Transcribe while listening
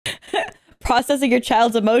Processing your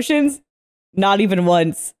child's emotions? Not even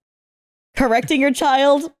once. Correcting your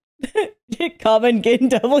child? Common Gin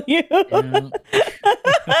W. Yeah.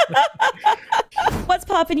 What's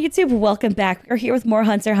poppin' YouTube? Welcome back. We're here with more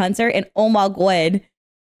Hunter x Hunter, and oh my god,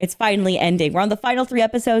 it's finally ending. We're on the final 3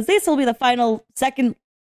 episodes. This will be the final second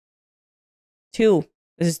 2.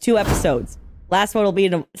 This is 2 episodes. Last one will be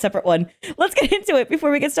in a separate one. Let's get into it. Before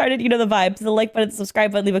we get started, you know the vibes. The like button, the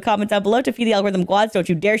subscribe button, leave a comment down below to feed the algorithm guads. Don't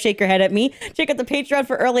you dare shake your head at me. Check out the Patreon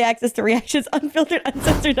for early access to reactions, unfiltered,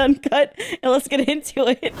 uncensored, uncut. And let's get into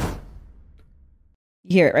it.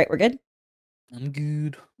 You hear it, right? We're good? I'm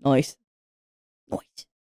good. Nice. Nice.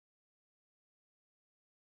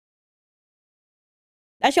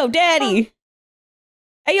 That's your daddy.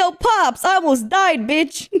 Hey, yo, Pops, I almost died,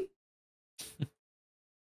 bitch.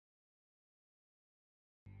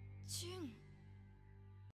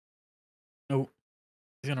 Oh,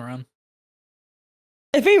 he's gonna run.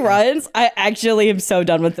 If he runs, I actually am so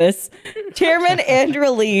done with this. Chairman and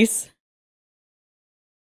release.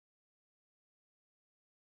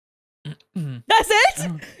 That's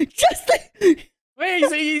it? Just the Wait,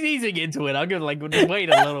 he's easing into it. I'm gonna like just wait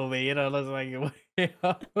a little bit, you know. Let's like,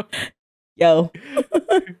 yo.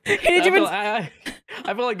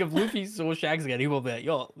 I feel like if Luffy saw Shag's again, he will be like,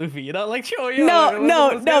 yo, Luffy, you know, like, yo,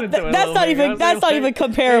 No, that's not even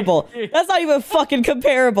comparable. That's not even fucking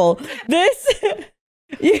comparable. This,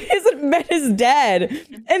 he hasn't met his dad,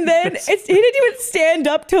 and then he didn't even stand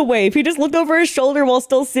up to wave. He just looked over his shoulder while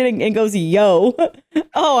still sitting and goes, yo.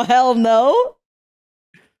 Oh, hell no.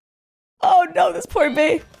 Oh no, this poor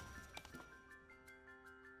babe.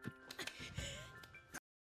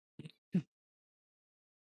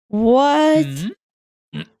 What? Mm-hmm.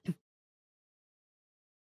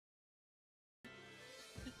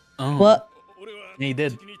 Oh. What? Yeah, he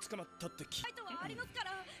did.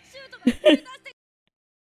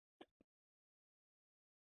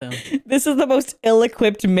 This is the most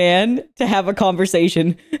ill-equipped man to have a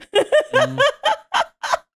conversation.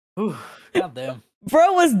 Ooh, goddamn.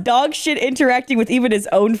 Bro was dog shit interacting with even his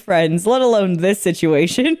own friends, let alone this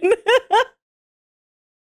situation.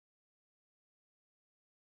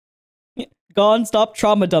 Gone, stop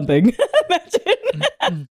trauma dumping.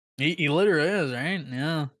 Imagine. He literally is, right?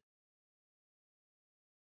 Yeah.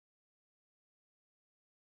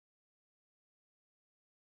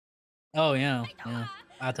 Oh yeah, yeah.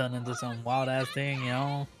 I turned into some wild ass thing, you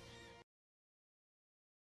know.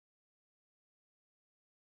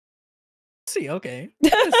 See, okay.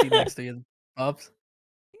 I see next to you, Pops.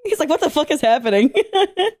 He's like, what the fuck is happening?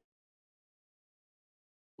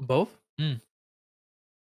 Both? Hmm.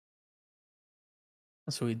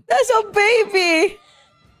 That's sweet. That's a baby!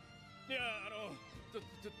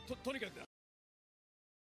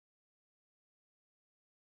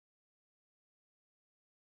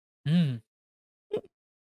 Hmm.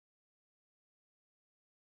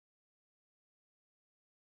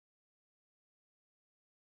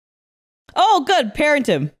 Oh, good. Parent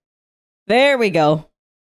him. There we go.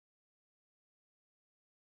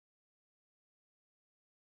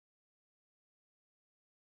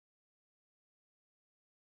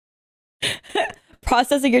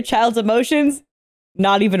 Processing your child's emotions?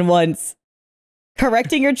 Not even once.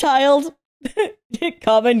 Correcting your child?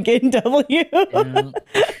 Common Gin W. Yeah.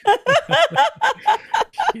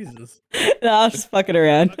 Jesus. No, I'm just fucking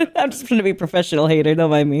around. I'm just trying to be a professional hater.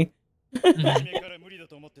 Don't mind me. You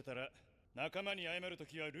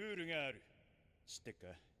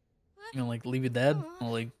know, like leave you dead? Or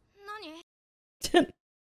like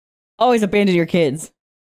Always abandon your kids.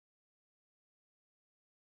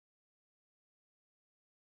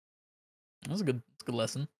 that's a good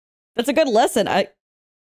lesson. That's a good lesson.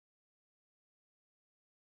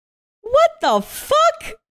 What the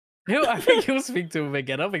fuck? I think you'll speak to him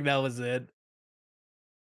again. I think that was it.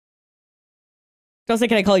 Don't say,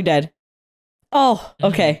 can I call you dad? Oh,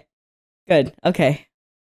 okay. Good. Okay.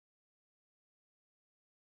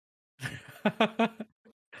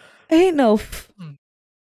 Ain't no.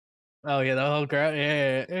 Oh yeah, the whole crowd.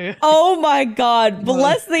 Yeah. Oh my god.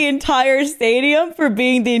 Bless the entire stadium for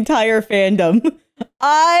being the entire fandom.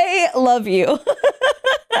 I love you.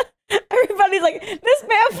 Everybody's like, this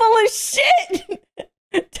man full of shit.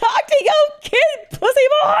 Talk to your kid, pussy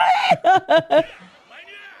boy.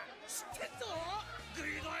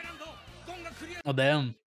 Oh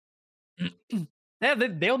damn. Yeah, they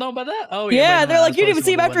don't know about that. Oh yeah, they're like, you didn't even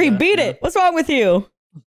see him after he beat it. What's wrong with you?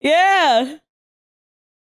 Yeah.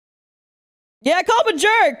 Yeah, call him a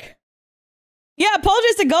jerk. Yeah,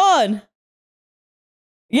 apologize to Gon.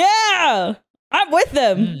 Yeah, I'm with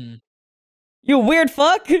them. You weird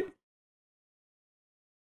fuck.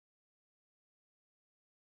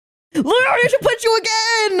 Leorio should punch you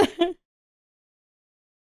again!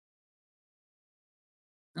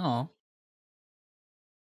 Oh.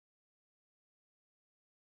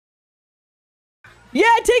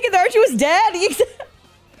 Yeah, take it. Aren't you his dad?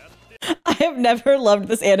 I have never loved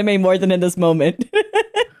this anime more than in this moment.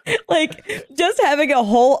 Like, just having a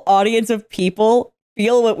whole audience of people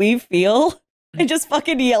feel what we feel and just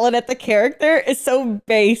fucking yelling at the character is so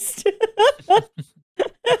based.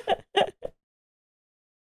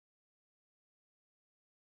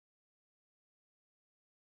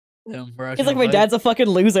 Yeah, He's like, my dad's a fucking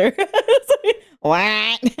loser.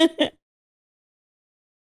 What?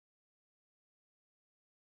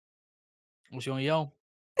 What's you want to yell?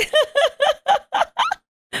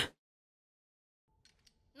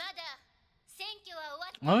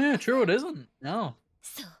 Oh yeah, true. It isn't. No.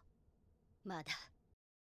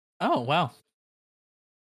 Oh wow.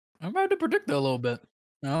 I'm about to predict that a little bit.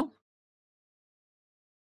 No.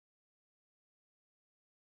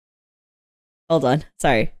 Hold on.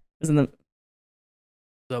 Sorry. I was in the.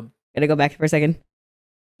 Gotta go back for a second.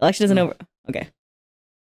 Election isn't over. Okay.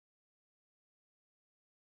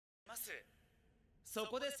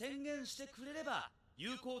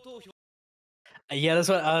 Yeah, that's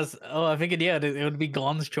what I was. Oh, I figured. Yeah, it would be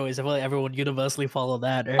Gon's choice. I feel like everyone would universally follow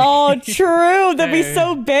that. Right? Oh, true. That'd be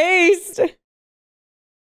so based.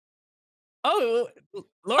 Oh,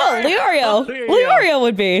 Leorio. Leorio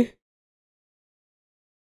would be.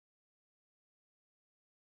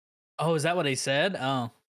 Oh, is that what they said?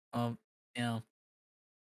 Oh, yeah.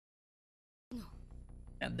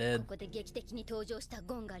 I'm dead.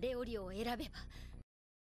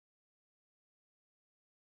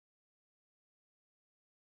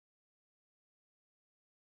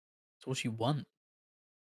 So what you want?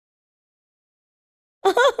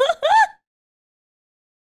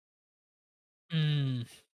 Hmm.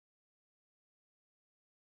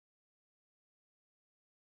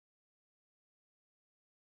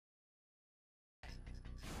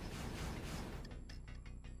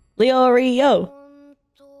 Leorio.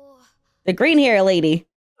 The green hair lady.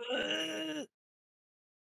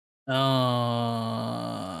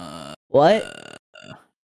 What?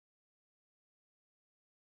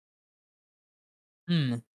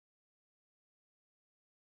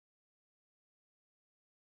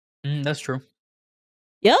 That's true.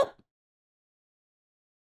 Yep.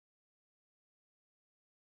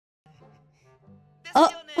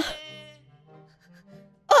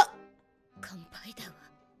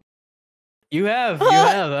 You have.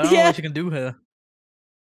 I don't know what you can do here.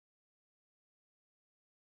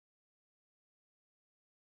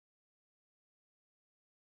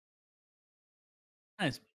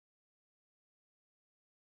 Nice.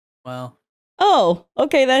 Well. Oh,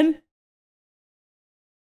 okay then.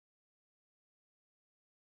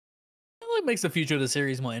 It makes the future of the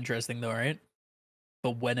series more interesting, though, right?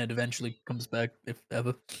 But when it eventually comes back, if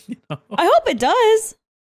ever. You know? I hope it does.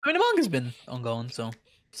 I mean, the manga's been ongoing, so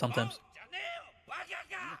sometimes.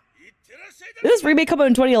 Did this remake come out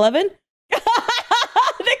in 2011? They're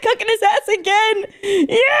cooking his ass again.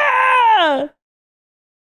 Yeah.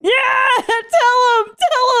 Yeah. Tell him.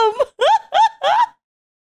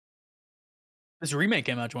 This remake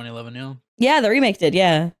came out 2011, yeah. Yeah, the remake did,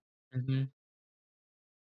 yeah.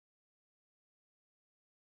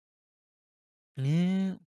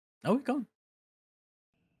 Yeah. Oh, we gone.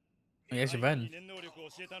 I guess you're fine.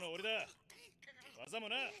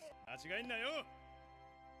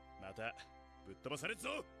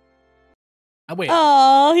 Oh, wait.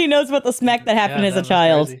 Oh, he knows about the smack that happened as a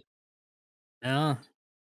child. Crazy. Yeah.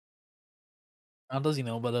 How does he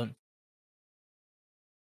know about that?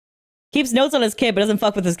 Keeps notes on his kid, but doesn't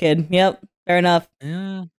fuck with his kid. Yep, fair enough.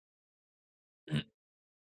 Yeah.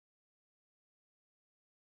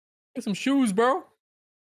 Get some shoes, bro.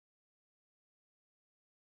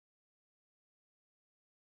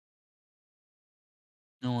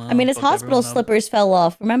 Oh, I mean, his hospital slippers fell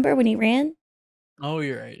off. Remember when he ran? Oh,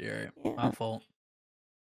 you're right. You're right. Yeah. My fault.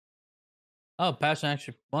 Oh, Passion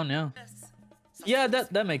actually won, yeah. Yeah,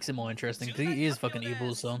 that makes it more interesting because he is fucking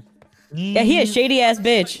evil, so. Yeah, he is shady ass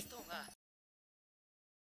bitch.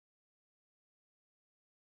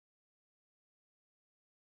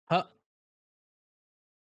 Huh?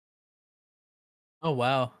 Oh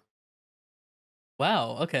wow.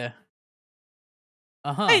 Wow. Okay.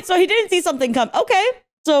 Wait, so he didn't see something come. Okay,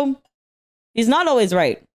 so he's not always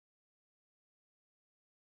right.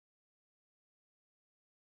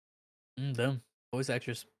 Damn. Voice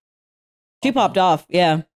actress. She popped off.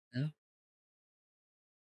 Yeah.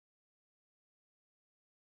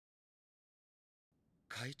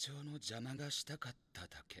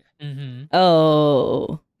 Mm-hmm.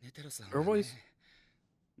 Oh. Her voice.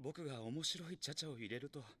 But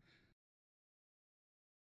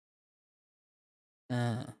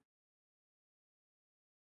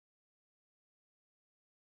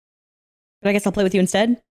I guess I'll play with you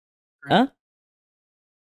instead. Huh?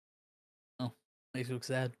 Oh, makes you look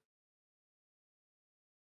sad.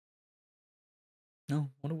 No,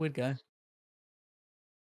 what a weird guy.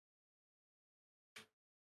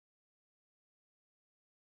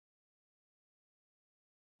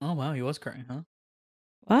 Oh wow, he was crying, huh?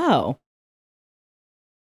 Wow.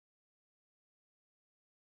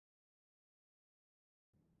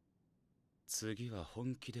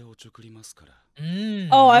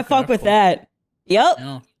 Oh, I fuck with that. Yep.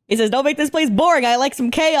 Yeah. He says, don't make this place boring. I like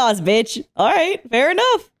some chaos, bitch. All right. Fair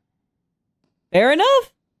enough. Fair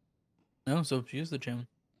enough. No, so she is the chairman.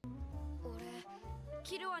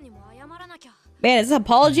 Man, it's an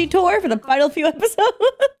apology tour for the final few episodes.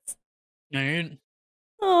 Right?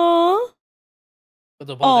 Aww. But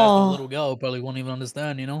the apologize to the little girl probably won't even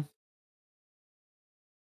understand, you know?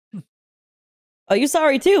 Oh, you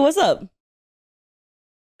sorry too? What's up?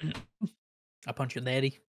 I punch your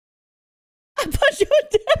daddy. I punched your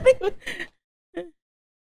daddy.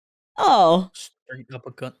 Oh. Straight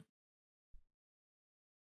uppercut.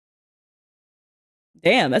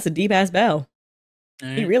 Damn, that's a deep ass bow.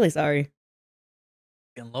 Right. He really sorry.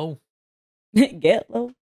 Getting low. Get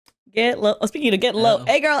low. Get low. Oh, speaking of getting low.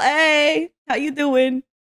 Hey girl, hey. How you doing?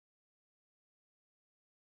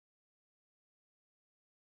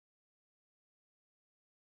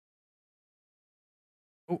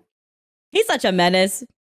 Oh. He's such a menace.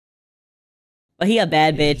 But he a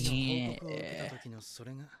bad bitch. Yeah.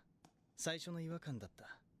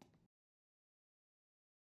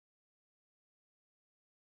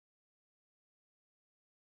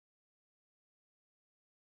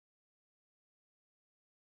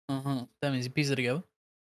 That means you piece it together.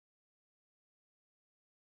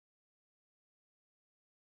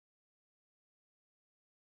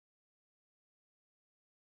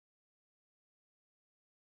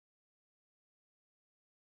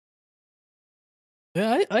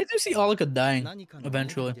 Yeah, I do see Alika dying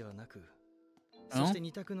eventually. No?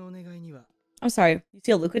 I'm sorry. You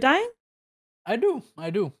see Luca dying? I do.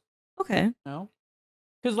 Okay. No?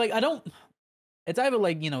 Because, like, I don't... It's either,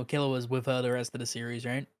 like, you know, Killa was with her the rest of the series,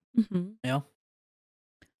 right? Mm-hmm. You know?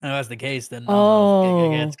 And if that's the case, then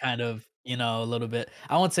it gets kind of, you know, a little bit...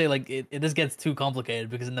 I won't say, like, it just gets too complicated,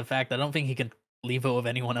 because in the fact, I don't think he can leave her with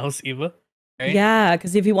anyone else either. Right? Yeah,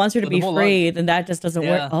 because if he wants her to be free, then that just doesn't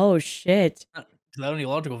work. Oh, shit. The only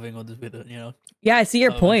logical thing will just be the, you know... Yeah, I see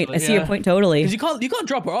your point. I see your point totally. Because you can't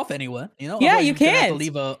drop her off anywhere, you know? Yeah, you can't. Have to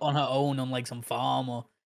leave her on her own on, like, some farm or,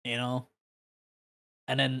 you know?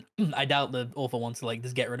 And then I doubt the author wants to, like,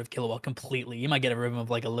 just get rid of Killua completely. You might get rid of him,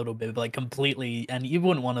 like, a little bit, but, like, completely. And you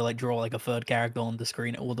wouldn't want to, like, draw, like, a third character on the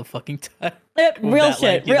screen all the fucking time. Real that,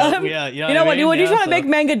 shit. Like, you know what? When you're trying to make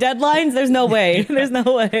manga deadlines, there's no way. There's no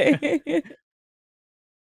way.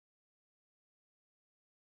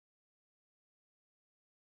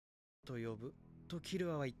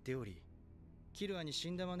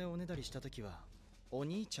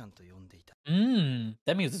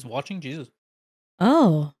 That means it's watching Jesus.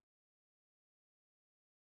 Oh.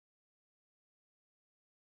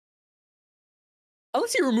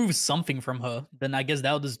 Unless he removes something from her, then I guess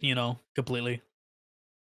that would just, you know, completely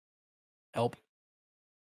help.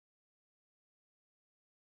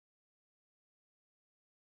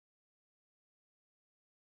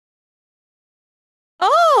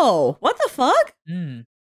 Oh, what the fuck?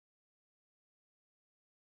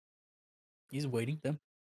 He's waiting then.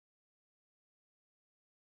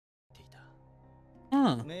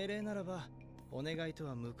 Oh,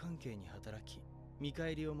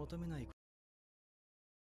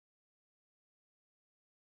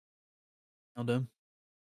 damn.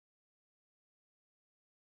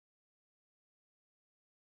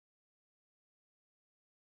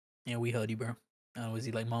 Yeah, we heard you, bro. Was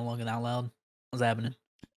he like monologuing out loud? What's happening?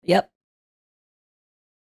 Yep.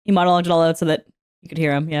 He monologued it all out so that you could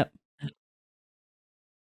hear him. Yep.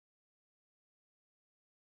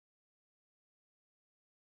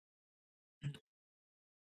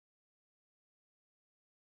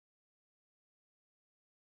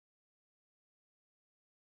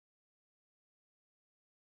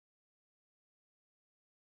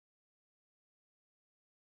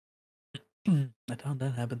 I doubt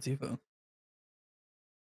that happens either.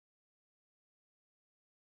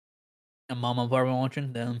 And Mama Barbara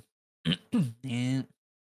watching them. Yeah.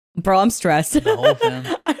 Bro, I'm stressed. The whole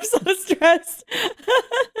fam. I'm so stressed.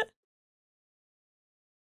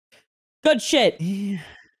 Good shit. Yeah.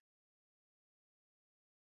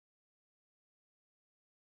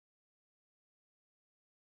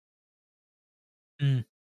 Mm.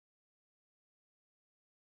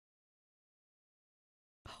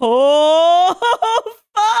 Oh,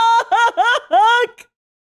 fuck!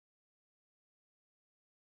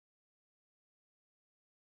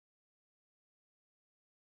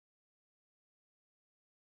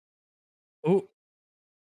 Oh.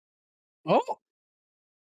 Oh.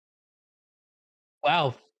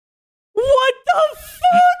 Wow. What the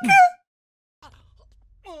fuck?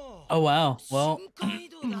 Oh wow. Well,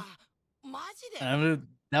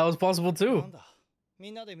 that was possible too.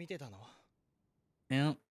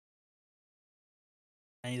 Yeah.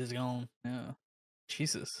 And he's just going. Yeah.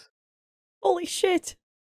 Jesus. Holy shit.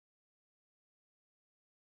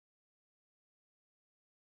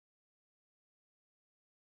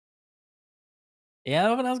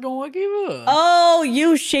 Ja, aber das går ikke. Oh,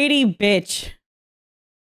 you shady bitch.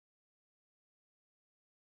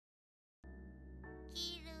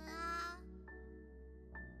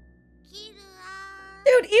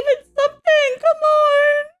 Dude, even something, come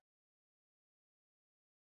on.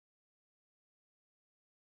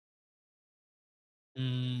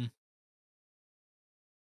 Mm.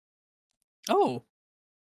 Oh.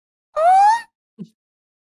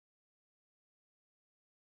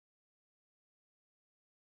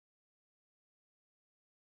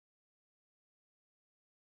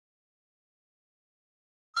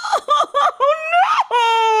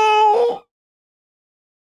 Oh no!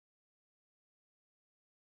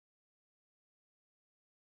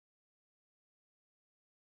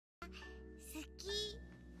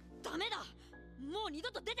 ダメだもう二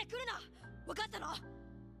度と出てくるな分かったの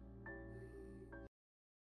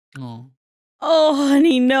Oh. Oh,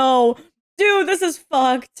 honey, no. Dude, this is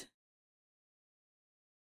fucked.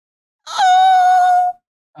 Oh!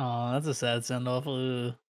 Oh, that's a sad send off.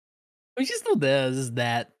 But she's still there. It's just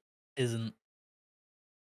that isn't.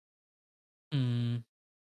 Mm.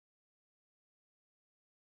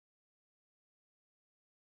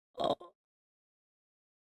 Oh.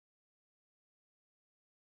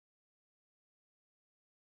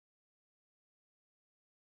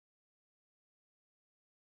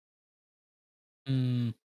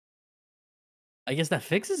 Mm. I guess that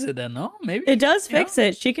fixes it then, no? Maybe? It does fix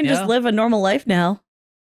it. She can just live a normal life now.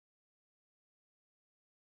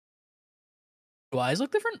 Do eyes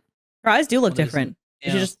look different? Her eyes do look What is it? different.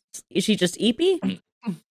 Yeah. Is she just eepy?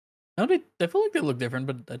 No, they feel like they look different,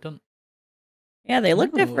 but I don't. Yeah, they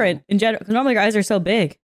look different in general. 'Cause normally her eyes are so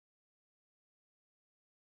big.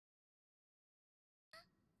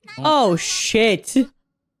 Oh shit!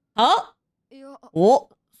 Huh? いや Whoa!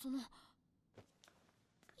 その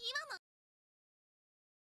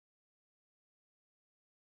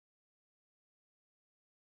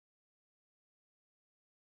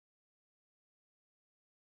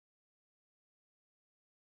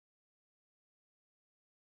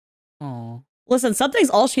Oh. Listen, something's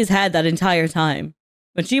all she's had that entire time.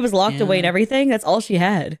 When she was locked away and Yeah. everything, that's all she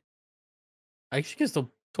had. I actually can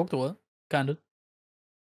still talk to her. Kind of.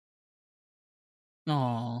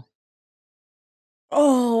 Oh.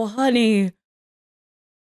 Oh, honey.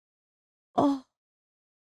 Oh.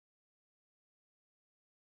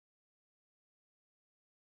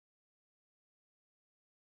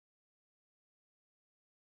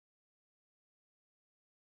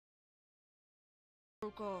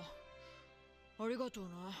かありがとうな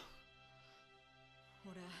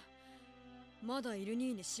俺まだイル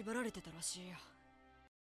ニーに縛られてたらしいよ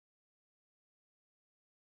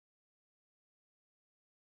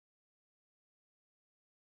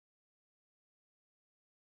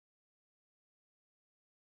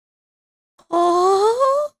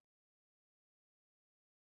Oh.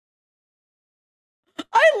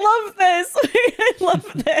 I love this. I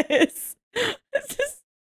love this. This is...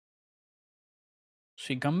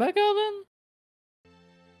 She come back out then?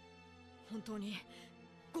 本当に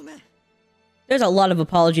ごめん There's a lot of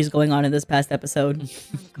apologies going on in this past episode.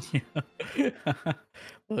 Yeah.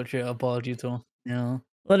 What's your apology to him? Yeah.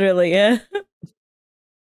 Literally, yeah.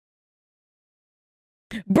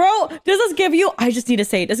 Bro, does this give you... I just need to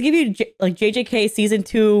say it. Does it give you like JJK season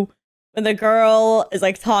 2 when the girl is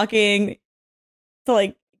like talking to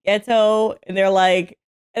like Ghetto and they're like...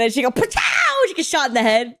 And then she go... Pachow! She gets shot in the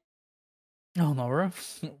head. Oh, no, bro.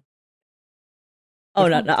 Oh,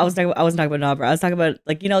 no, I wasn't talking about Nabra. I was talking about,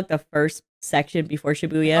 like, you know, like the first section before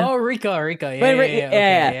Shibuya. Oh, Rika. Yeah, Wait,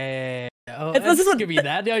 yeah. Oh, This is what give me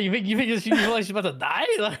that. Yeah, you think she feel like she's about to die?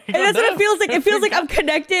 Like, and that's what it feels like. It feels like I'm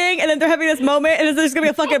connecting, and then they're having this moment, and there's gonna be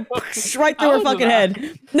a fucking right through her fucking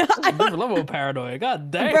head. No, I don't. Level of paranoia.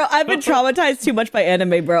 God damn. Bro, I've been traumatized too much by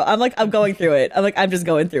anime, bro. I'm going through it. I'm just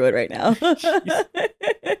going through it right now. 許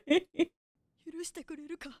してくれ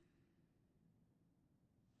るか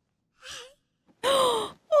Oh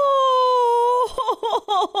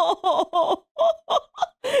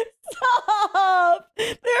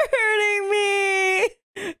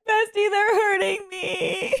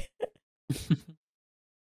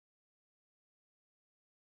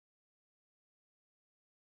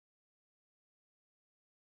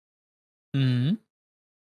Hmm.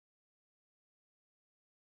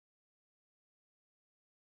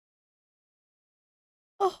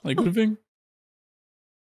 Oh, Like good thing.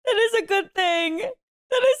 that is a good thing.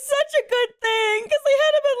 That is such a good thing because they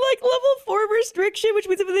had him at like level 4 restriction, which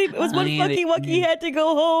means if it was one Yeah, fucky wucky, he had to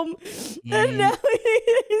go home. And Yeah. now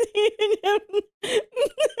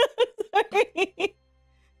sorry.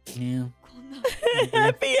 Yeah. こんな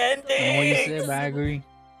Happy I know what you endings. said, but I agree.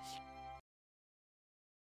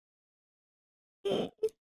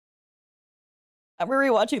 I'm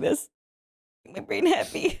rewatching this. Make my brain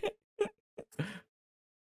happy.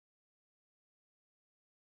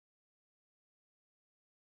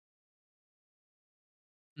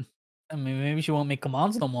 I mean, maybe she won't make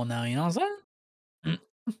commands no more now. You know what I'm saying?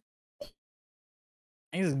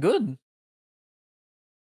 He's good.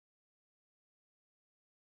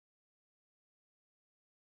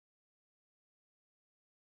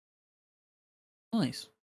 Nice.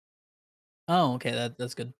 Oh, okay.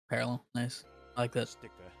 That's good. Parallel. Nice. I like that. 知ってっ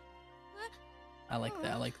か I like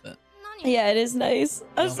that. I like that. 何 Yeah, it is nice.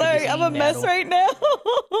 I'm Don't forget sorry, this I'm a aim mess battle. right now.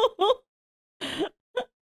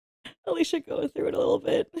 Alicia going through it a little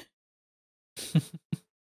bit.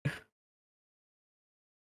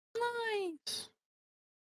 Nice.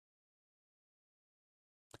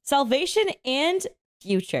 Salvation and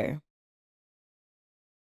future.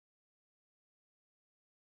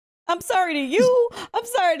 I'm sorry to you. I'm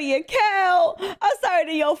sorry to your cow. I'm sorry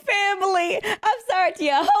to your family. I'm sorry to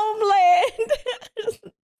your homeland.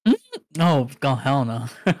 Oh, God, hell no.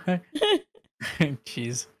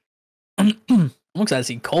 Jeez. I'm excited to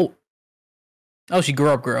see Colt. Oh, she grew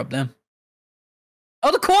up, then.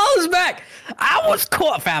 Oh, the koala's back! I was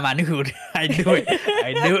caught, fam. I knew it. I knew it.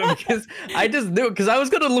 I knew it because I just knew it because I was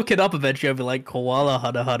gonna look it up eventually. I'd be like, koala,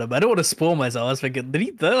 hada. But I don't want to spoil myself. I was thinking,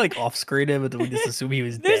 did they like off screen him and we just assume he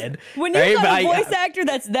was dead? When you Right? got But a voice actor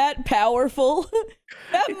that's that powerful,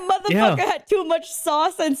 that motherfucker had too much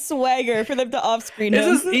sauce and swagger for them to off screen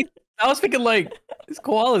him. I was thinking like this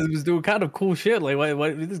koala was doing kind of cool shit. Like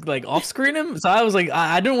what this like off screen him? So I was like,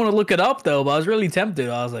 I didn't want to look it up though, but I was really tempted.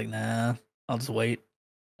 I was like, nah, I'll just wait.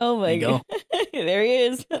 Oh my There you god. There he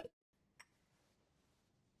is.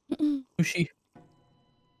 Who's she?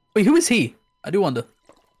 Wait, who is he? I do wonder. Is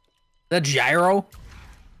that Gyro?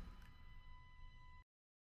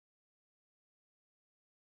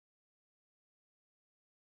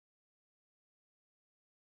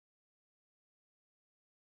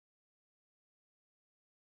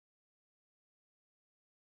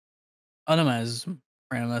 Oh no, man, it's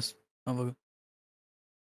random ass. motherfucker.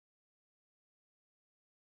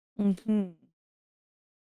 Mm-hmm.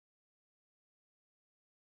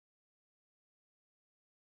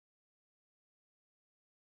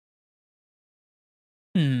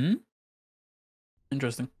 Hmm.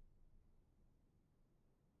 Interesting.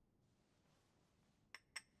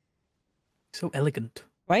 So elegant.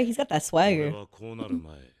 Right? He's got that 俺 swagger. はこうなる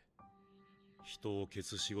前人を消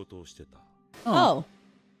す仕事をしてた Oh.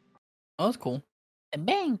 Oh, that's cool. And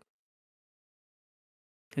bang.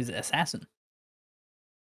 He's an assassin.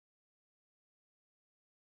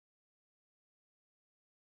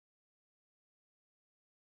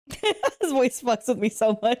 His voice fucks with me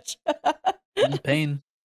so much. Pain.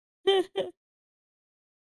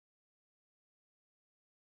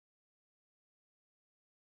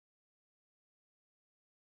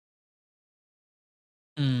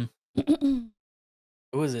 Hmm.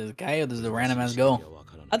 Who is this guy or does the random ass go?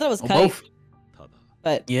 I thought it was Oh, Kite, both. ただ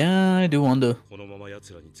but Yeah, I do wonder. このまま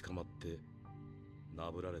奴らに捕まって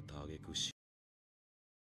なぶられた挙句し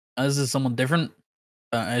Is this someone different?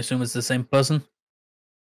 I assume it's the same person.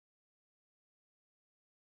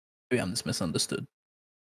 Maybe I'm just misunderstood.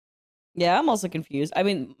 yeah, I'm also confused. I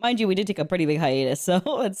mean, mind you, we did take a pretty big hiatus, so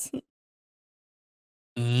it's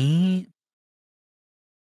I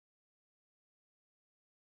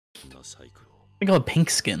なサイクルを think I got pink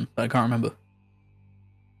skin, but I can't remember.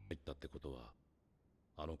 入ったってことは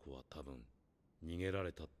あの子は多分逃げら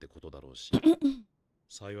れたってことだろうし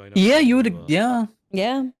幸いな Yeah, you こと would. には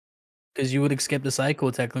Yeah, yeah. because you would escape the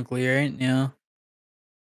cycle technically, right? Yeah.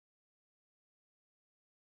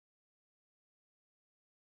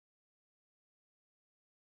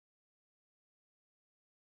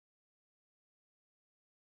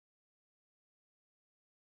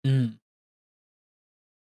 Mm.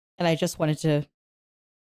 And I just wanted to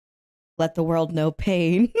let the world know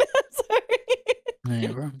pain. Sorry.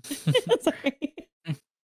 Yeah, bro. Sorry.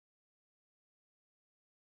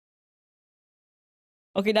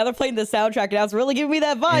 Okay, now they're playing the soundtrack. Now it's really giving me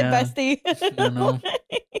that vibe, Yeah, bestie. I know.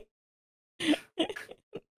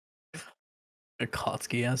 A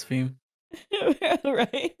Kotsky ass theme.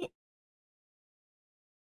 Right.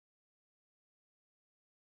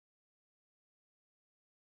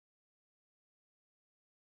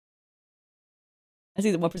 I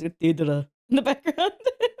see the one person in the background.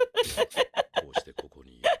 こうしてここ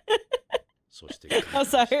にいる。そして I'm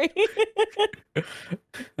sorry.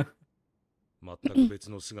 全く別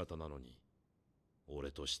の姿なのに、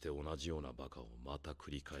俺として同じようなバカをまた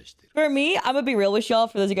繰り返してる。 For me, I'm gonna be real with y'all.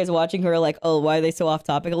 For those of you guys watching who are like, oh, why are they so off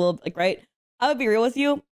topic a little, like, right? I'm gonna be real with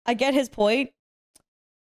you. I get his point.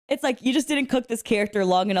 It's like you just didn't cook this character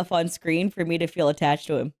long enough on screen for me to feel attached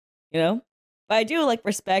to him, you know? But I do like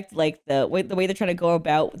respect like the way they're trying to go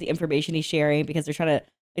about the information he's sharing, because they're trying to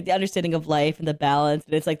like the understanding of life and the balance,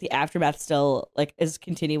 and it's like the aftermath still like is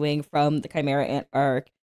continuing from the Chimera Ant arc,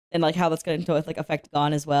 and like how that's going to like affect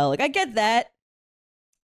Gon as well. Like I get that,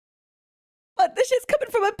 but this shit's coming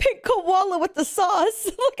from a pink koala with the sauce.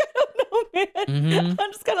 Like I don't know, man.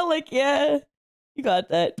 I'm just kind of like, yeah, you got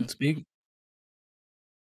that. Speak.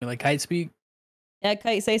 You like kite speak? Yeah,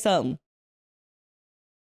 Kite, say something.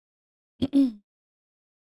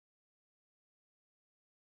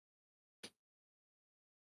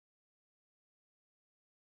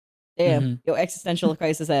 Damn, yo, existential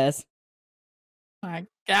crisis ass. My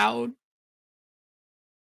God.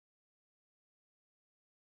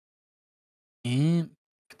 And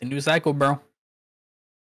continue the cycle, bro.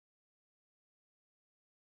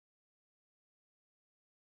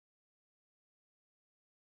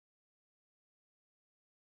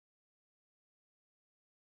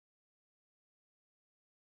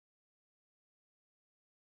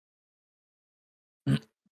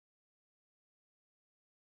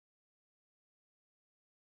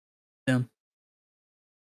 Damn.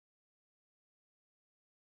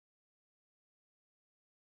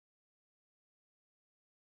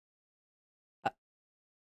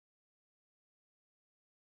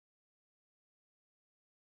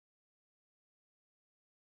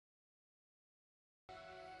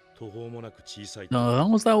 No, how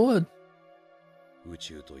was that wood? 宇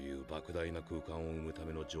宙という莫大な空間を生むた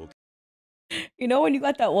めの条件。 You know when you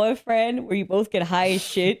got that one friend where you both get high as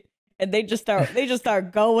shit and they just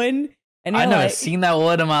start going, and I you're never like, seen that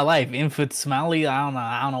word in my life. Infant Smiley,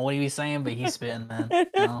 I don't know what he was saying, but he's spitting, man. You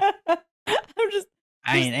know?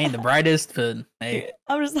 I ain't the brightest, but hey,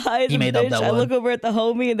 I'm just high as he a made up bitch. that I word. look over at the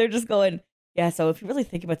homie and they're just going, yeah. So if you really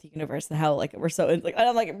think about the universe and how like we're so like,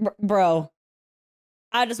 I'm like, bro,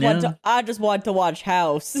 I just want to watch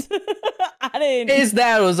House. I didn't. His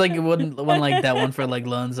dad was like one like that one for like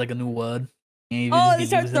learns like a new word. Oh, they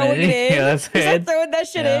start throwing it in. Yeah, They start throwing that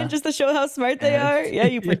shit in just to show how smart they are. Yeah,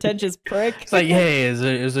 you pretentious prick. It's like, hey,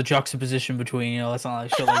 there's a juxtaposition between, you know, that's not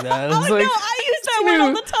like shit like that. It's Oh like, no, I use that word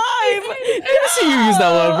all the time. I see you use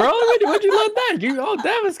that word, bro. Where'd you learn that? Oh,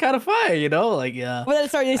 damn, it's kind of fire, you know? Like, yeah. But then they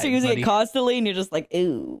start using it constantly, and you're just like,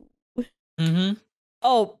 ooh.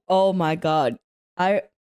 Oh my god. I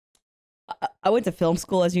went to film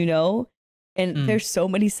school, as you know, and there's so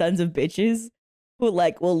many sons of bitches who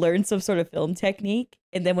like will learn some sort of film technique,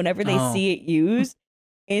 and then whenever they see it used,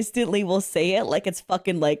 instantly will say it like it's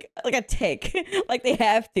fucking like a tick. Like they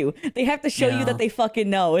have to show you that they fucking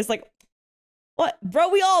know. It's like, what, bro?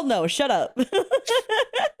 We all know. Shut up.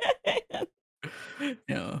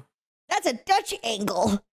 Yeah. That's a Dutch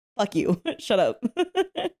angle. Fuck you. Shut up.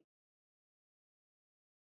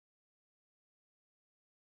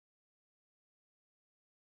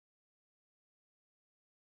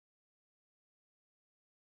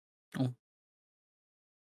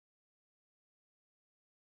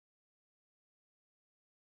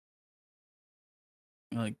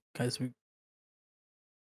 Like, guys, we.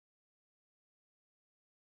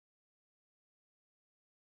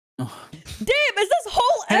 Damn, is this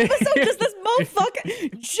whole episode just this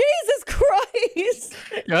motherfucker? Jesus Christ.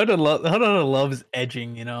 How to love is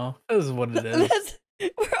edging, you know? This is what it is. We're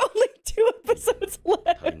only 2 episodes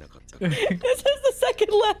left. This is the second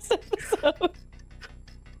last episode.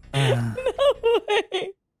 No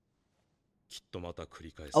way.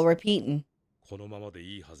 Oh, repeating.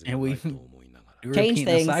 And we're Change repeating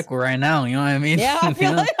things. the cycle right now, you know what I mean? Yeah, I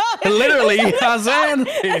feel like literally, you know what I'm saying?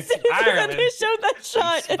 As soon as they showed that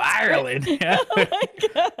shot, spiraling. Yeah. Oh my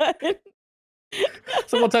god.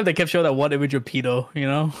 So one time they kept showing that one image of pedo, you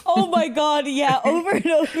know? Oh my god, yeah, over and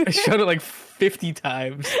over. They showed it like 50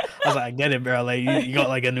 times. I was like, I get it, bro. Like, you got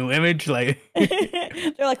like a new image, like. They're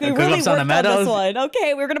like, we really worked on this one.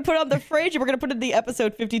 Okay, we're gonna put it on the fridge, and we're gonna put it in the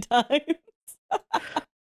episode 50 times.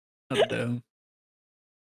 Damn.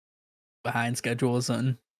 Behind schedule or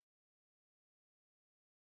something.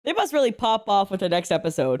 They must really pop off with the next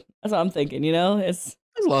episode. That's what I'm thinking, you know? It's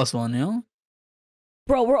the last one, you know?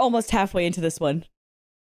 Bro, we're almost halfway into this one.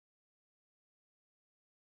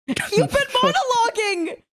 You've been monologuing!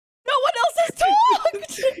 No one else has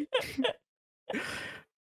talked!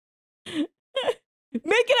 Make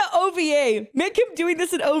it an OVA. Make him doing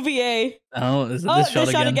this in OVA. Oh, is it Oh, this shot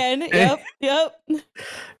shot again? again. Yep.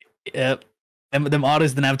 Yep. Them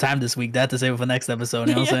artists didn't have time this week. They had to save it for next episode.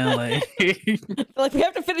 You know what I'm saying? Like, we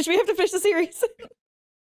have to finish the series.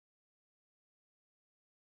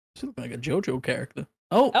 She looked like a JoJo character.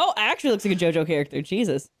 Oh. Oh, actually looks like a JoJo character.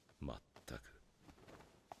 Jesus. まったく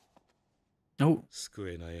Oh.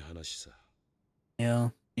 救えない話さ。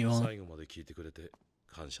 Yeah. You want? 最後まで聞いてくれて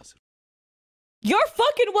感謝する。 You're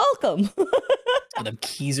fucking welcome. Got them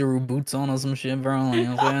Kizaru boots on or some shit, bro. Like, you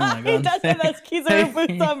know what I'm saying? He does have those Kizaru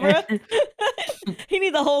boots on, bro. He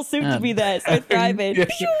needs the whole suit to be that. Start thriving.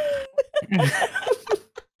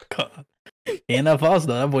 God. He ain't that fast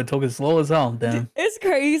though. That boy talking slow as hell. Damn. It's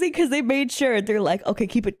crazy because they made sure they're like, okay,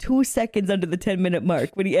 keep it 2 seconds under the 10-minute mark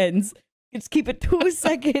when he ends. Just keep it 2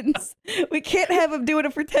 seconds. We can't have him doing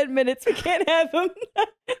it for 10 minutes. We can't have him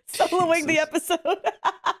soloing the episode.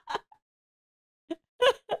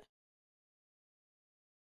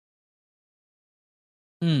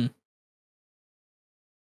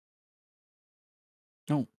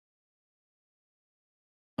 Oh.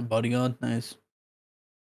 A bodyguard, nice.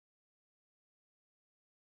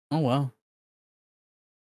 Oh wow.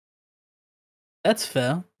 That's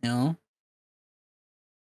fair, you know.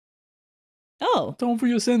 Oh. Atone for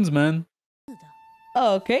your sins, man.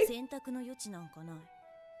 Oh, okay. 選択の余地なんかない。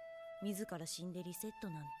自ら死んでリセット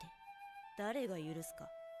なんて誰が許すか。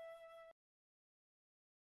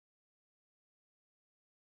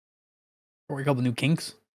 Or a couple new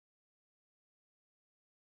kinks.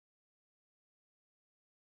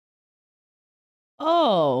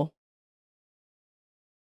 Oh.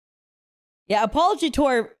 Yeah, Apology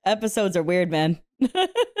Tour episodes are weird, man.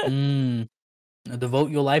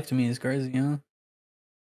 Devote your life to me is crazy, you know?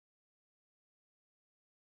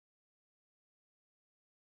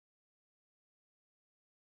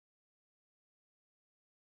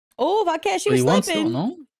 Oh, Vakesh, she But was he wants to, sleeping.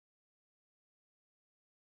 no?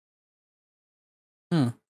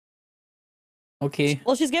 Huh. Okay.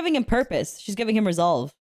 Well, she's giving him purpose. She's giving him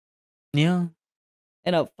resolve. Yeah.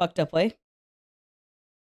 In a fucked up way.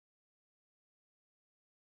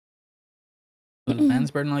 The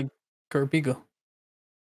man's burden like Kurapika.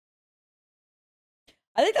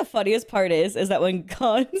 I think the funniest part is that when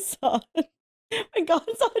Gon saw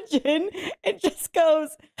Jin, it just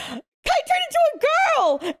goes, Kai turned into a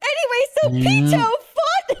girl! Anyway, so Picho,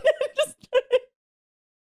 fun!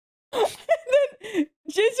 And then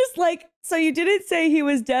Jin's just like, so you didn't say he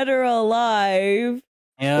was dead or alive,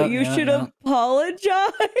 Yeah. but you should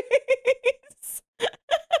apologize?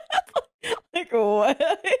 Like, what?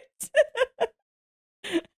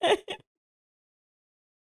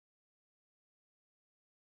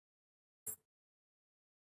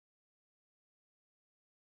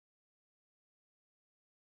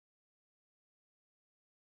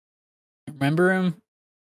 Remember him?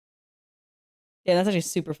 Yeah, that's actually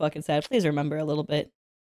super fucking sad. Please remember a little bit.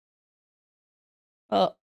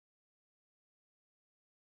 Oh.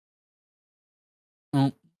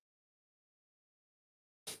 Oh.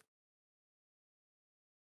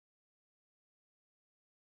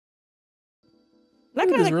 Not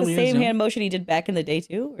kind of like really the same is, yeah. hand motion he did back in the day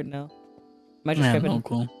too, or no? Am I just Yeah, tripping? no,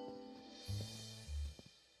 cool.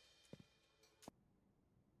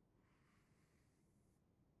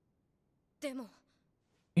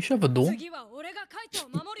 You should have a door.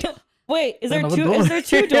 Wait, is there Another two? door. Is there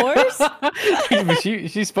two doors? But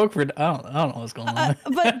she spoke for. I don't know what's going on.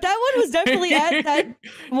 But that one was definitely at that.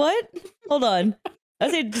 What? Hold on. I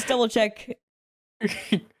say just double check.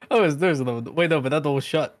 Oh, there's another. Wait, no, but that door was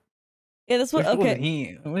shut. Yeah, this one.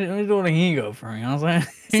 Okay. Which door did he go for? You know what I'm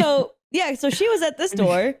saying? So yeah, so she was at this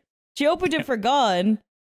door. She opened it for Gon.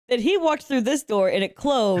 Then he walked through this door and it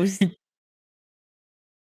closed.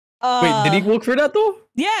 Wait, did he walk through that door?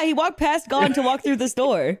 Yeah, he walked past Gon to walk through this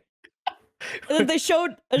door. And then they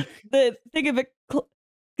showed the thing of it,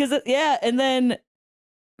 because yeah, and then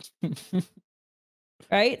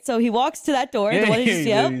right. So he walks to that door. The one he just,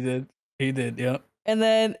 yep. He did. Yep. And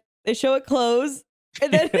then they show it close.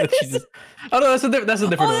 And then oh no, that's a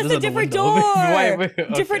different. Oh, that's a different door. Okay.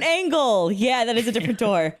 Different angle. Yeah, that is a different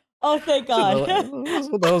door. Oh, thank God. That's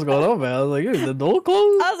what the hell's going on, man. I was like, is the door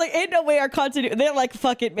closed? I was like, ain't no way our continuity. They're like,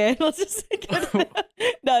 fuck it, man. Let's just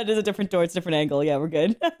No, it is a different door. It's a different angle. Yeah, we're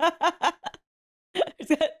good.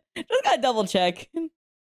 Just gotta double check.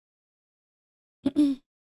 Then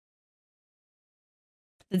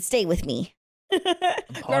stay with me.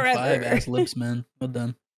 Hard five ass lips, man. Well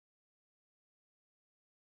done.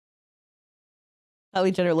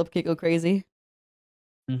 Kylie Jenner lip kick go crazy.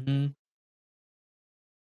 Mm-hmm.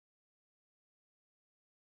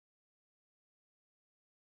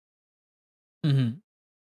 Mhm.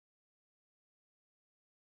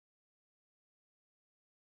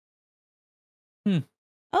 Hmm.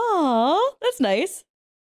 Oh, that's nice.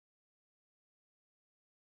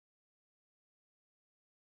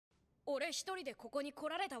 俺一人でここに来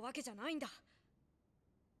られたわけじゃないんだ。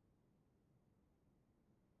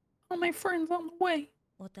 All my friends on the way.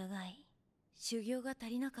 お互い修行が足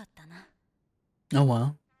りなかったな。 Oh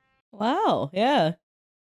wow. Wow, yeah.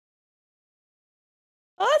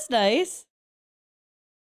 Oh, that's nice.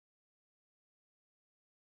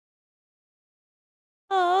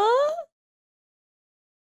 Aww.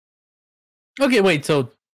 Okay, wait.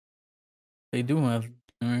 So they do have.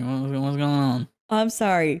 All right, what's going on? I'm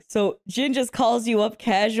sorry. So Jin just calls you up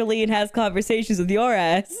casually and has conversations with your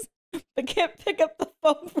ass, but can't pick up the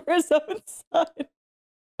phone for his own son.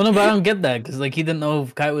 Well, no, but I don't get that because like he didn't know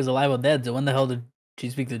if Kite was alive or dead. So when the hell did she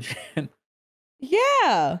speak to Jin?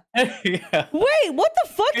 Yeah. Yeah. Wait, what the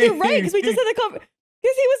fuck? You're right. Because we just had the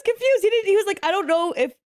because he was confused. He was like, I don't know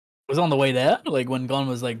if. It was on the way there, like when Gon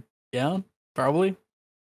was like, yeah, probably.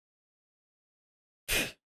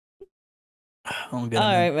 I don't get it,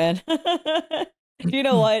 All man. right, man. You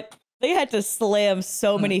know what? They had to slam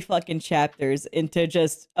so many fucking chapters into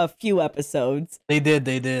just a few episodes. They did,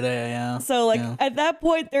 yeah. So, like, yeah. at that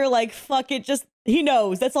point, they're like, fuck it, just, he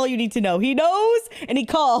knows. That's all you need to know. He knows, and he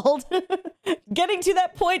called. Getting to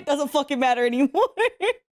that point doesn't fucking matter anymore.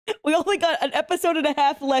 We only got an episode and a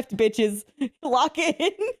half left, bitches. Lock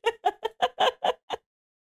in.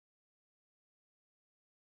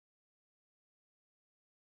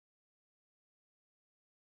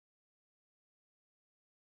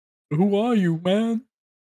 Who are you, man?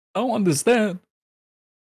 I don't understand.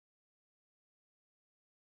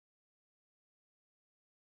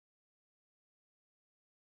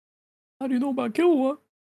 How do you know about Killua?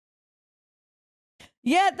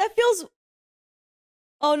 Yeah, that feels.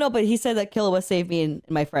 Oh, no, but he said that Killua saved me and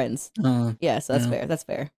my friends. Yeah, so that's fair. That's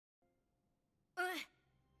fair.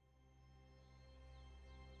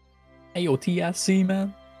 Hey, yo, TIC,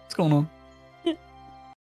 man. What's going on?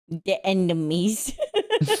 The enemies.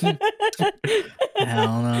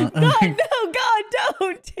 Hell no. God, no, God,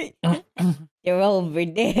 don't. They're over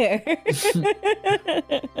there.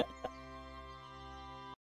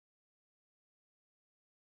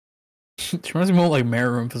 She reminds me more like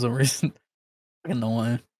Mirror Room for some reason. I don't know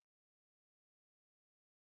why.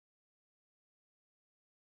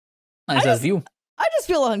 Nice as view. I just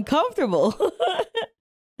feel uncomfortable.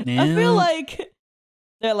 Yeah. I feel like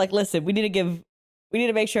they're like, listen, we need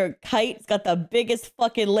to make sure Kite's got the biggest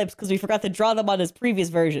fucking lips because we forgot to draw them on his previous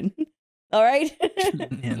version. All right?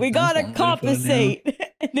 Yeah, we gotta compensate.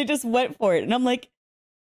 And they just went for it. And I'm like,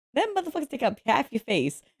 them motherfuckers take up half your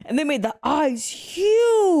face. And they made the eyes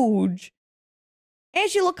huge. And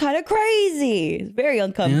she looked kind of crazy. It's very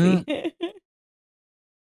uncomfy. Yeah.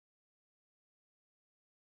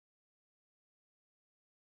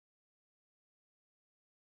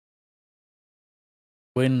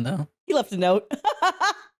 Waiting though. He left a note.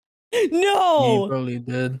 Yeah, No. he probably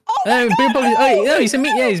did. Oh Hey, my God, probably, no! oh, yeah, it's a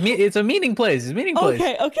meeting place. It's a meeting place.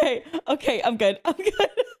 Okay. I'm good. I'm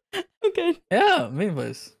good. Yeah, meeting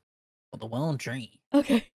place. For the well dream.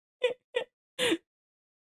 Okay.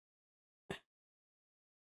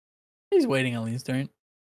 He's waiting at least, right?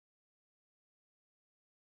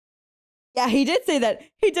 Yeah, he did say that.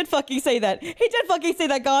 He did fucking say that. God.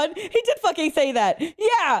 He did fucking say that.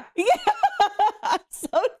 Yeah. I'm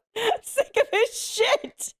so sick of his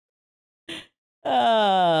shit.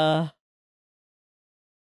 Oh,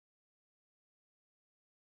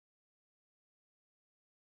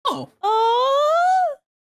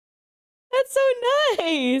 that's so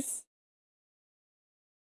nice.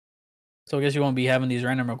 So I guess you won't be having these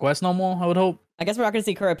random requests no more, I would hope. I guess we're not gonna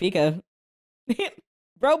see Kurapika.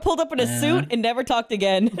 Bro pulled up in a suit and never talked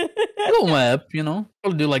again. Little map, you know.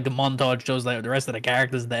 Probably do like the montage shows like the rest of the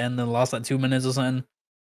characters at the end and the last like 2 minutes or something.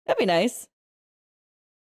 That'd be nice.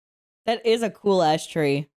 That is a cool ash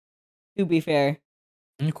tree, to be fair.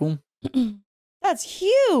 Cool. That's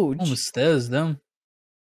huge. On the stairs, them.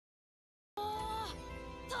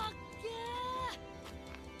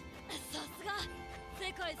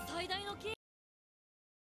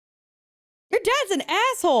 Your dad's an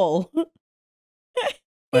asshole.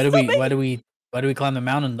 Why do we climb the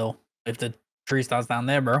mountain though? If the tree starts down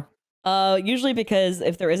there, bro. Usually because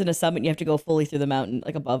if there isn't a summit, you have to go fully through the mountain,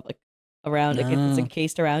 like above, like around, like it's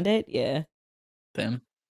encased around it. Yeah. Damn.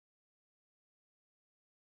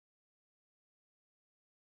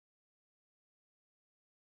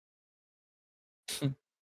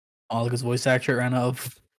 Oh, look, his voice actor ran out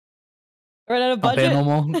of budget. No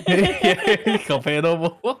more. Can't pay no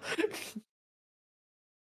more.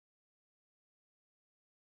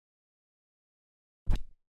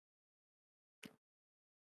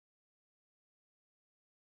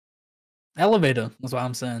 Elevator. That's what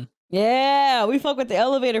I'm saying. Yeah, we fuck with the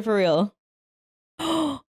elevator for real.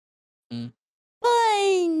 Mm.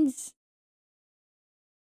 Planes.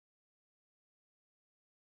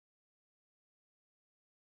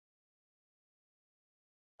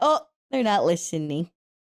 Oh, they're not listening.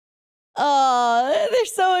 Oh, they're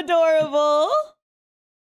so adorable.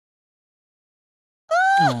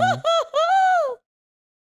 Aw.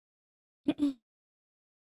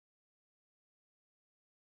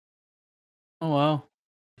 Oh wow.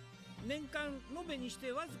 年間延べにし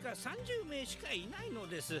てわずか30名しかいないの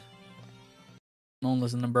です。 No one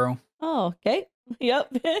listening, bro. Oh, okay. Yep.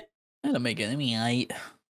 That'll make it me eight.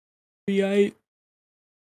 Be eight.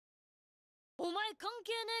 お前関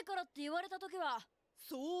係ねえからって言われた時は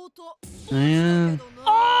相当 Yeah.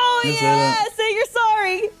 Oh, I say yeah. that. Say you're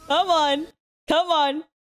sorry. Come on. Come on.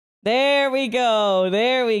 There we go.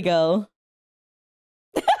 There we go.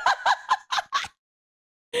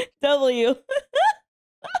 W.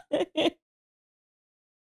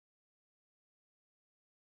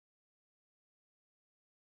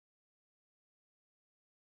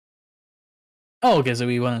 Oh, okay, so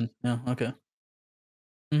we won. Yeah, okay.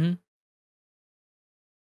 Mm-hmm.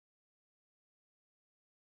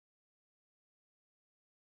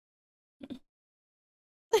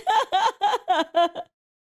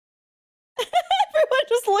 Everyone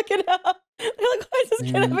just looking up. They're like, why is this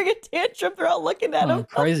kid having a tantrum? They're all looking at Oh, him.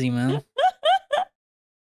 crazy, man.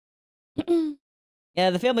 Yeah,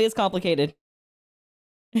 the family is complicated.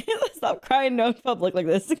 Stop crying in public like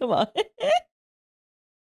this. Come on.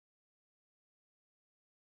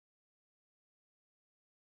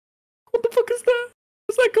 What the fuck is that?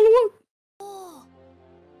 What's that going on?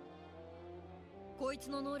 こいつ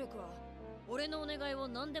の能力は俺のお願いを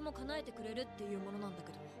何でも叶えてくれるっていうものなんだ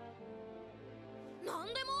けど何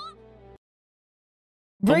でも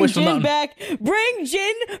Bring wish for Jin nothing. back. Bring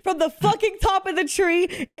Jin from the fucking top of the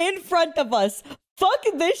tree in front of us. Fuck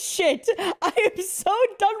this shit. I am so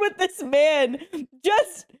done with this man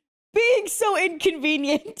just being so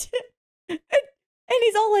inconvenient. And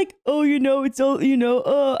he's all like, oh, you know, it's all, you know,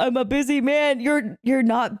 I'm a busy man. You're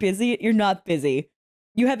not busy. You're not busy.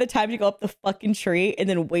 You have the time to go up the fucking tree and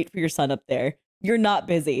then wait for your son up there. You're not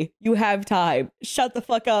busy. You have time. Shut the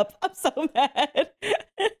fuck up. I'm so mad.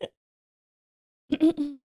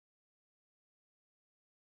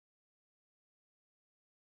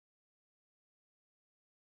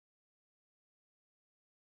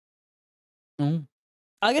 Oh,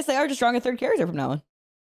 I guess they are just drawing a third character from now on.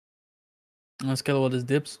 let's kill all his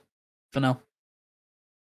dips. For now.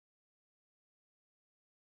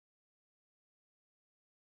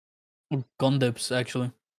 Gun dips,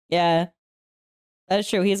 actually. Yeah. That's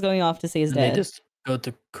true. He's going off to see his And they dad. just go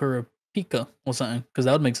to Kurapika or something, because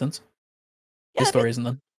that would make sense. Yeah, His story isn't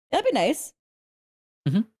done. That'd be nice.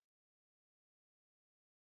 Mhm.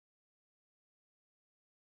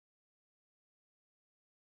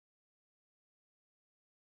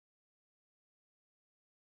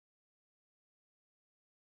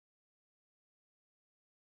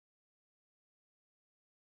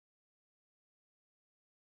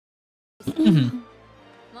 Mhm.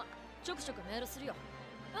 ま、ちょくちょくメールするよ。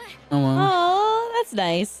 Oh, well. Oh, that's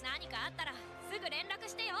nice. 何かあったらすぐ連絡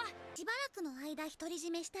してよ。しばらくの間独り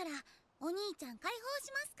占めしたらお兄ちゃん解放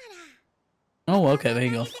しますから Oh, okay, there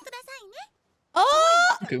you go. てくださいね Oh!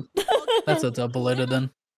 Okay. That's a double letter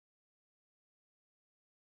then.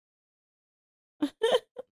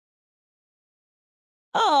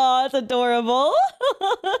 Oh, that's adorable.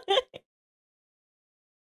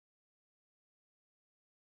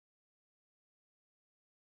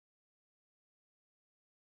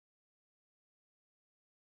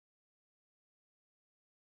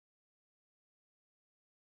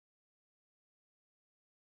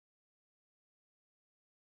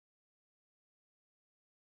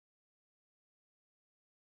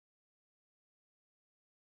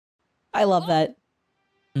 I love that.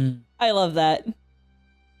 Mm. I love that.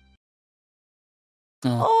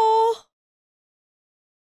 Oh. Oh.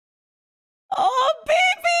 Oh,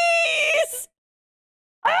 babies!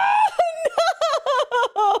 Oh,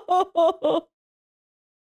 no!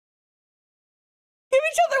 Give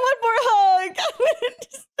each other one more hug!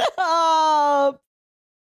 Stop!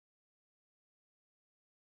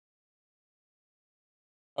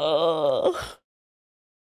 Oh.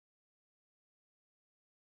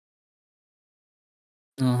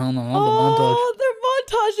 Oh, hell no. The Oh, they're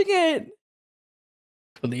montaging it.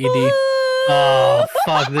 montage for the ED. Oh,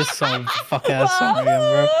 fuck. This song. Fuck ass song again,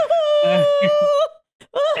 bro.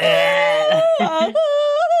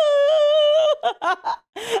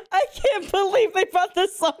 I can't believe they brought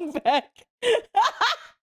this song back.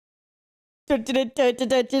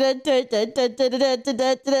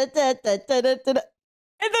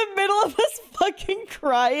 In the middle of us fucking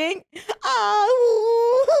crying.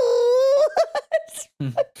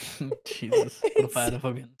 Jesus. What if I had a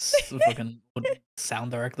fucking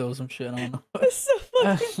sound director or some shit? I don't know. It's so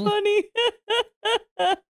fucking funny.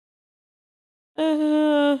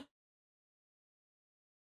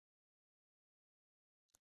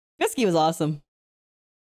 Bisky was awesome.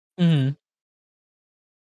 Mm-hmm.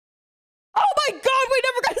 Oh my god, we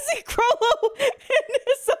never got to see Crollo and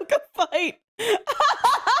Ahsoka fight.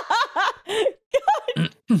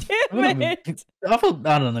 God damn it.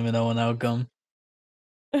 I don't even know when that would come.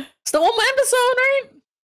 It's the one more episode, right?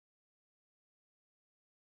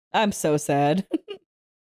 I'm so sad.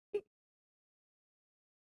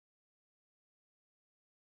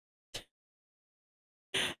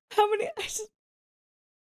 How many?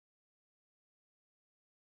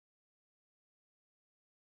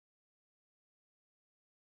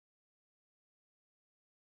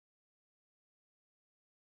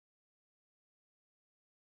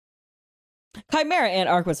 Chimera Ant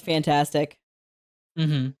arc was fantastic.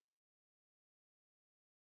 Mm-hmm.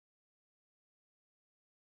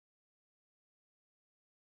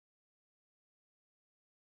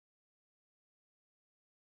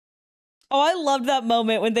 Oh, I loved that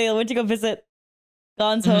moment when they went to go visit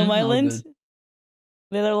Gon's home island. Good.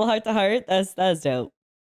 Their little heart to heart. That's dope.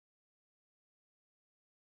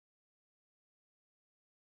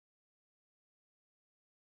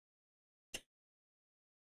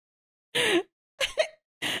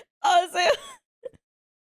 Also,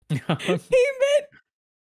 he met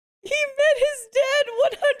his dad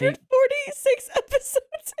 146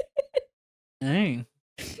 episodes in. Dang.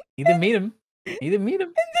 He didn't meet him. He didn't meet him.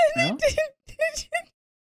 And then No? he didn't.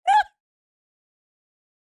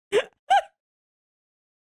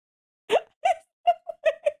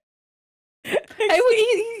 Hey,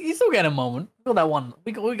 he still got a moment. We got that one.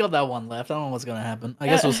 We got that one left. I don't know what's gonna happen. I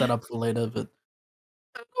guess we'll set up for later, but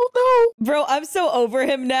I don't know. Bro, I'm so over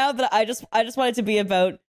him now that I just want it to be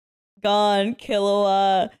about Gon,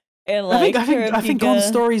 Killua, and like I think Gon's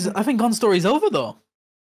story's over though.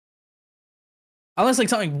 Unless like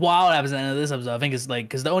something wild happens at the end of this episode, I think it's like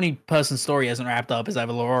because the only person's story hasn't wrapped up is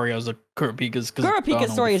either Lorio's or Kurapika's.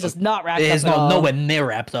 Kurapika's story is just not wrapped up. It's at all. nowhere near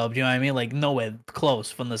wrapped up. Do you know what I mean? Like nowhere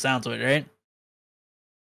close from the sounds of it, right?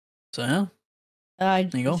 So yeah, there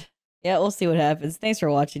you go. Yeah, we'll see what happens. Thanks for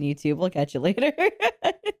watching, YouTube. We'll catch you later.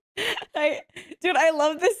 Dude, I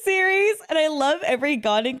love this series, and I love every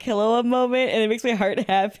Gon and Killua moment, and it makes my heart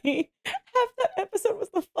happy. Half that episode was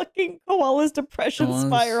the fucking koala's depression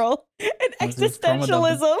spiral and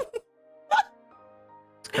existentialism.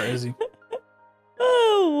 It's crazy.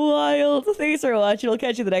 Oh, wild. Thanks for watching. We'll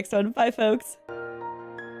catch you the next one. Bye, folks.